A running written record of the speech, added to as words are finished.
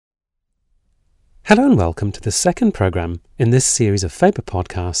Hello and welcome to the second programme in this series of Faber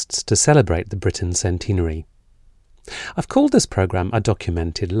podcasts to celebrate the Britten centenary. I've called this programme A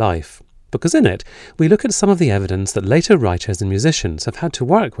Documented Life, because in it we look at some of the evidence that later writers and musicians have had to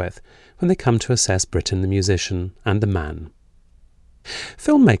work with when they come to assess Britten the musician and the man.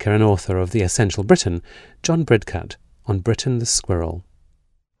 Filmmaker and author of The Essential Britten, John Bridcut, on Britten the squirrel.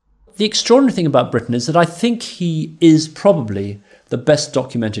 The extraordinary thing about Britten is that I think he is probably the best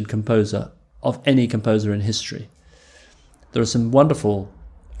documented composer of any composer in history. There are some wonderful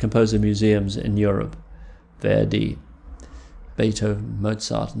composer museums in Europe, Verdi, Beethoven,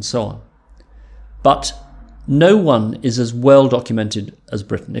 Mozart, and so on. But no one is as well documented as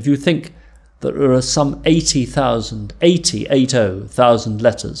Britten. If you think that there are some 80,000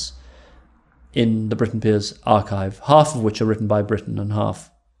 letters in the Britten Peers archive, half of which are written by Britten and half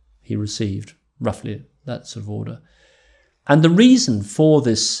he received, roughly that sort of order. And the reason for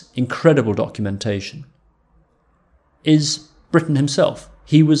this incredible documentation is Britten himself.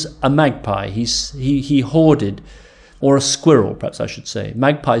 He was a magpie. He hoarded, or a squirrel, perhaps I should say.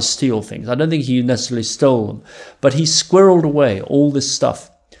 Magpies steal things. I don't think he necessarily stole them, but he squirreled away all this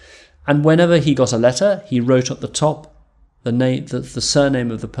stuff. And whenever he got a letter, he wrote at the top the name, the surname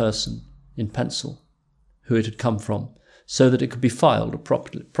of the person in pencil, who it had come from, so that it could be filed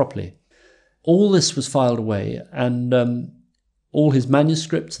properly. All this was filed away, and all his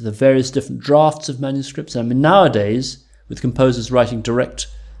manuscripts, the various different drafts of manuscripts. I mean, nowadays, with composers writing direct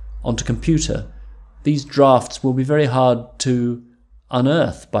onto computer, these drafts will be very hard to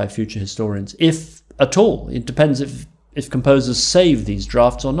unearth by future historians, if at all. It depends if composers save these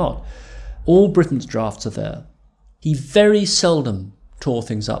drafts or not. All Britten's drafts are there. He very seldom tore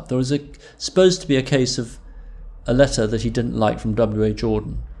things up. There was supposed to be a case of a letter that he didn't like from W.A.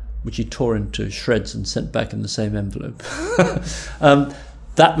 Jordan, which he tore into shreds and sent back in the same envelope.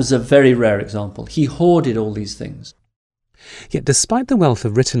 That was a very rare example. He hoarded all these things. Yet despite the wealth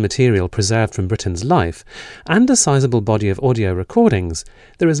of written material preserved from Britten's life, and a sizable body of audio recordings,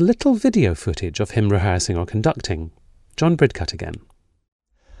 there is little video footage of him rehearsing or conducting. John Bridcut again.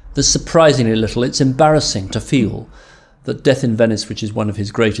 There's surprisingly little. It's embarrassing to feel that Death in Venice, which is one of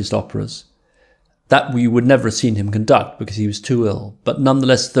his greatest operas, that we would never have seen him conduct because he was too ill. But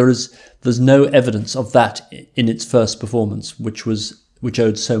nonetheless, there's no evidence of that in its first performance, which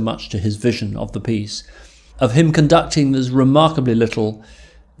owed so much to his vision of the piece. Of him conducting, there's remarkably little.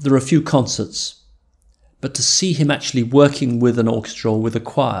 There are a few concerts, but to see him actually working with an orchestra or with a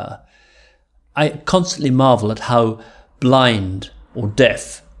choir, I constantly marvel at how blind or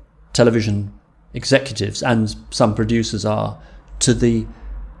deaf television executives and some producers are to the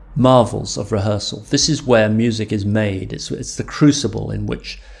marvels of rehearsal. This is where music is made. It's the crucible in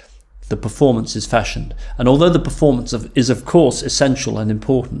which the performance is fashioned. And although the performance is of course essential and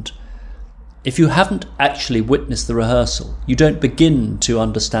important, if you haven't actually witnessed the rehearsal, you don't begin to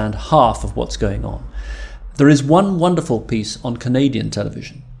understand half of what's going on. There is one wonderful piece on Canadian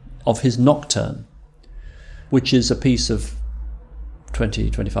television of his Nocturne, which is a piece of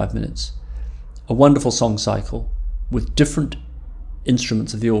 20-25 minutes, a wonderful song cycle with different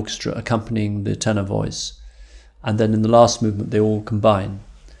instruments of the orchestra accompanying the tenor voice, and then in the last movement they all combine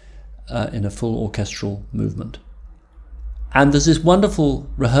in a full orchestral movement. And there's this wonderful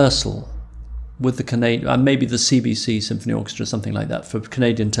rehearsal with the Canadian, maybe the CBC Symphony Orchestra, something like that, for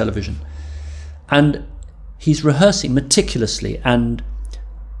Canadian television. And he's rehearsing meticulously and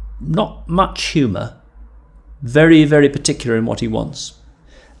not much humour, very, very particular in what he wants.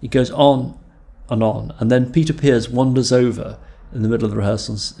 He goes on, and then Peter Peers wanders over in the middle of the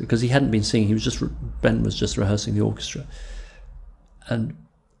rehearsals because he hadn't been singing. Ben was just rehearsing the orchestra, and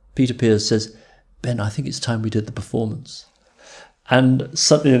Peter Peers says, "Ben, I think it's time we did the performance." And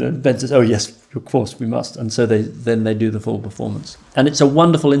suddenly Ben says, "Oh yes, of course we must." And so they do the full performance, and it's a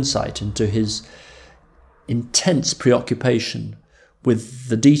wonderful insight into his intense preoccupation with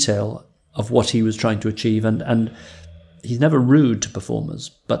the detail of what he was trying to achieve, and he's never rude to performers,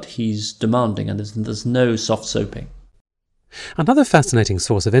 but he's demanding, and there's no soft soaping. Another fascinating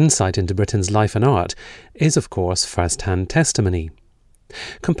source of insight into Britten's life and art is, of course, first-hand testimony.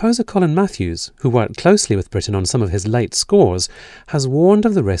 Composer Colin Matthews, who worked closely with Britten on some of his late scores, has warned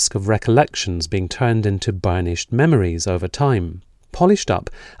of the risk of recollections being turned into burnished memories over time, polished up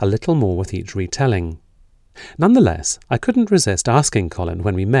a little more with each retelling. Nonetheless, I couldn't resist asking Colin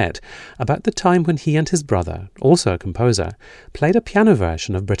when we met about the time when he and his brother, also a composer, played a piano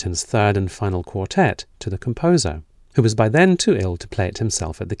version of Britten's third and final quartet to the composer, who was by then too ill to play it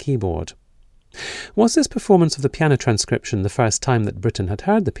himself at the keyboard. Was this performance of the piano transcription the first time that Britten had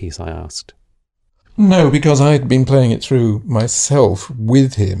heard the piece, I asked. No, because I'd been playing it through myself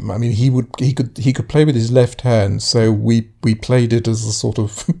with him. I mean, he could play with his left hand, so we played it as a sort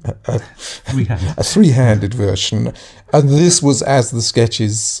of a three-handed version, and this was as the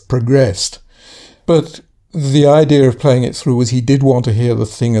sketches progressed. But the idea of playing it through was he did want to hear the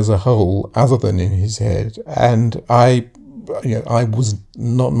thing as a whole, other than in his head, and I was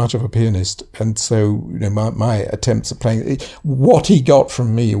not much of a pianist, and so my attempts at playing it, what he got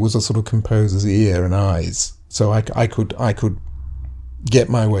from me was a sort of composer's ear and eyes, so I could get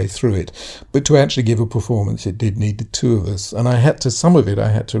my way through it. But to actually give a performance, it did need the two of us, and some of it I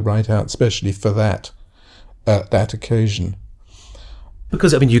had to write out specially for that occasion.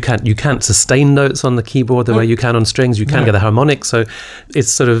 Because, I mean, you can't sustain notes on the keyboard the way you can on strings. You can get a harmonic, so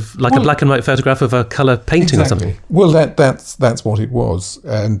it's sort of like a black and white photograph of a colour painting or something. Well, that's what it was.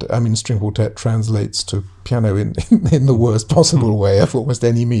 And, I mean, string quartet translates to piano in the worst possible way of almost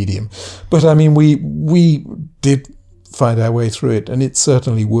any medium. But, I mean, we did find our way through it, and it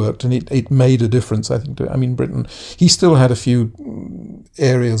certainly worked, and it made a difference, I think. Britten, he still had a few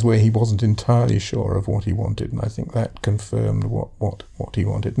areas where he wasn't entirely sure of what he wanted, and I think that confirmed what he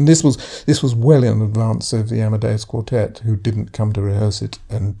wanted. And this was well in advance of the Amadeus Quartet, who didn't come to rehearse it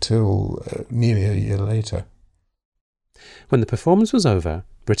until nearly a year later. When the performance was over,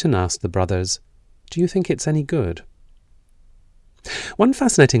 Britten asked the brothers, "Do you think it's any good?" One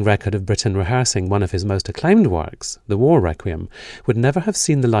fascinating record of Britten rehearsing one of his most acclaimed works, the War Requiem, would never have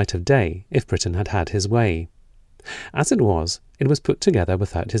seen the light of day if Britten had had his way. As it was put together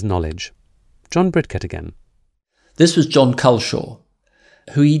without his knowledge. John Bridcut again. This was John Culshaw,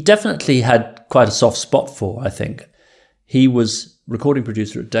 who he definitely had quite a soft spot for, I think. He was recording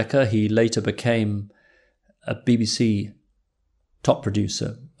producer at Decca. He later became a BBC top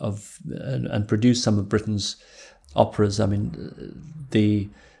producer and produced some of Britten's operas. I mean, the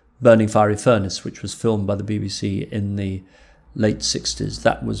Burning Fiery Furnace, which was filmed by the BBC in the late 60s,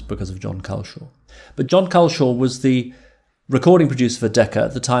 that was because of John Culshaw. But John Culshaw was the recording producer for Decca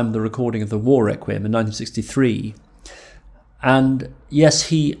at the time of the recording of the War Requiem in 1963. And yes,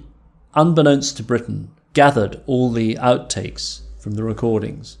 he, unbeknownst to Britten, gathered all the outtakes from the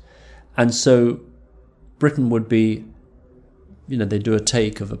recordings. And so Britten would be, they'd do a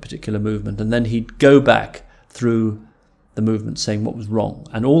take of a particular movement, and then he'd go back through the movement saying what was wrong.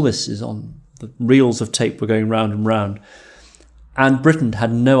 And all this is on the reels of tape were going round and round. And Britten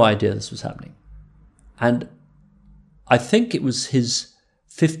had no idea this was happening. And I think it was his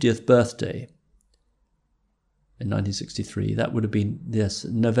 50th birthday in 1963. That would have been,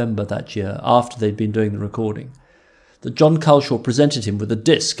 November that year, after they'd been doing the recording, that John Culshaw presented him with a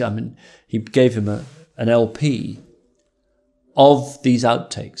disc. I mean, he gave him an LP of these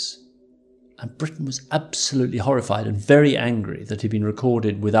outtakes. And Britten was absolutely horrified and very angry that he'd been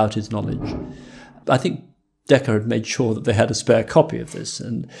recorded without his knowledge. I think Decca had made sure that they had a spare copy of this.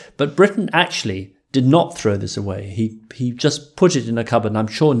 But Britten actually did not throw this away. He just put it in a cupboard, and I'm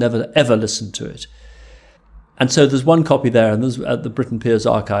sure never ever listened to it. And so there's one copy there, and there's at the Britten Peers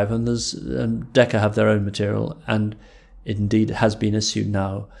archive, and Decca have their own material, and it indeed has been issued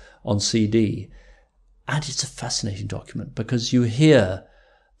now on CD. And it's a fascinating document because you hear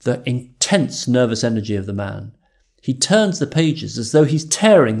the intense nervous energy of the man. He turns the pages as though he's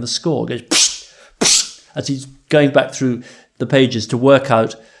tearing the score, goes psh, psh, as he's going back through the pages to work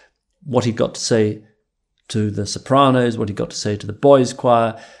out what he'd got to say to the sopranos, what he'd got to say to the boys'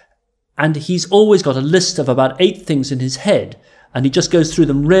 choir. And he's always got a list of about 8 things in his head, and he just goes through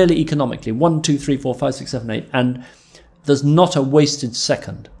them really economically. 1, 2, 3, 4, 5, 6, 7, 8, and there's not a wasted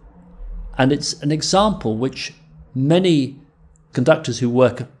second. And it's an example which many conductors who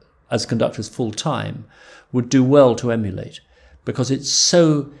work as conductors full-time would do well to emulate, because it's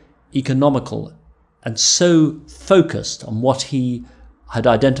so economical and so focused on what he had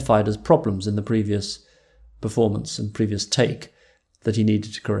identified as problems in the previous performance and previous take that he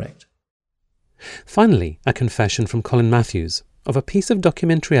needed to correct. Finally, a confession from Colin Matthews of a piece of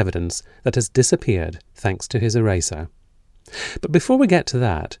documentary evidence that has disappeared thanks to his eraser. But before we get to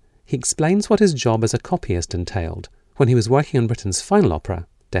that, he explains what his job as a copyist entailed when he was working on Britten's final opera,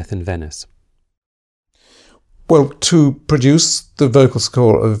 Death in Venice. Well, to produce the vocal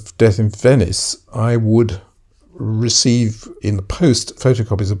score of Death in Venice, I would receive in the post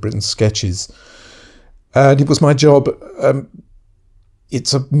photocopies of Britten's sketches. And it was my job.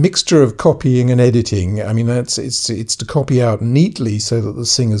 It's a mixture of copying and editing. I mean, it's to copy out neatly so that the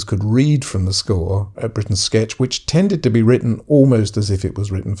singers could read from the score, Britten's sketch, which tended to be written almost as if it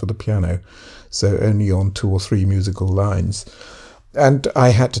was written for the piano, so only on 2 or 3 musical lines. And I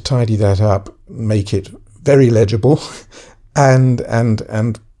had to tidy that up, make it very legible, and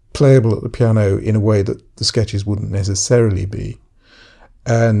playable at the piano in a way that the sketches wouldn't necessarily be,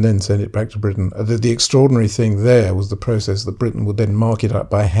 and then send it back to Britten. The extraordinary thing there was the process that Britten would then mark it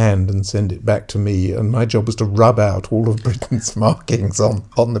up by hand and send it back to me, and my job was to rub out all of Britten's markings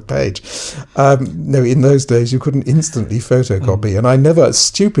on the page. No, in those days you couldn't instantly photocopy, and I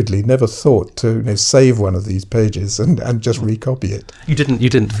stupidly never thought to save one of these pages and just recopy it. You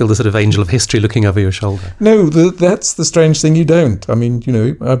didn't feel the sort of angel of history looking over your shoulder? No, that's the strange thing, you don't. I mean,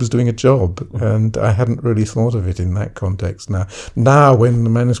 I was doing a job, and I hadn't really thought of it in that context. Now when the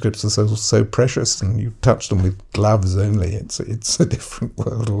manuscripts are so precious and you touch them with gloves only, it's a different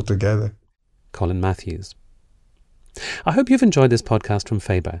world altogether. Colin Matthews. I hope you've enjoyed this podcast from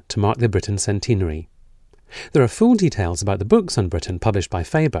Faber to mark the Britten centenary. There are full details about the books on Britten published by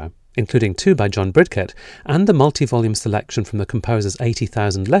Faber, including 2 by John Bridcut and the multi-volume selection from the composer's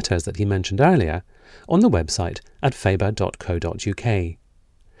 80,000 letters that he mentioned earlier, on the website at faber.co.uk.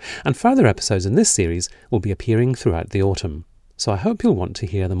 And further episodes in this series will be appearing throughout the autumn, so I hope you'll want to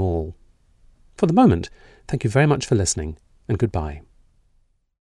hear them all. For the moment, thank you very much for listening, and goodbye.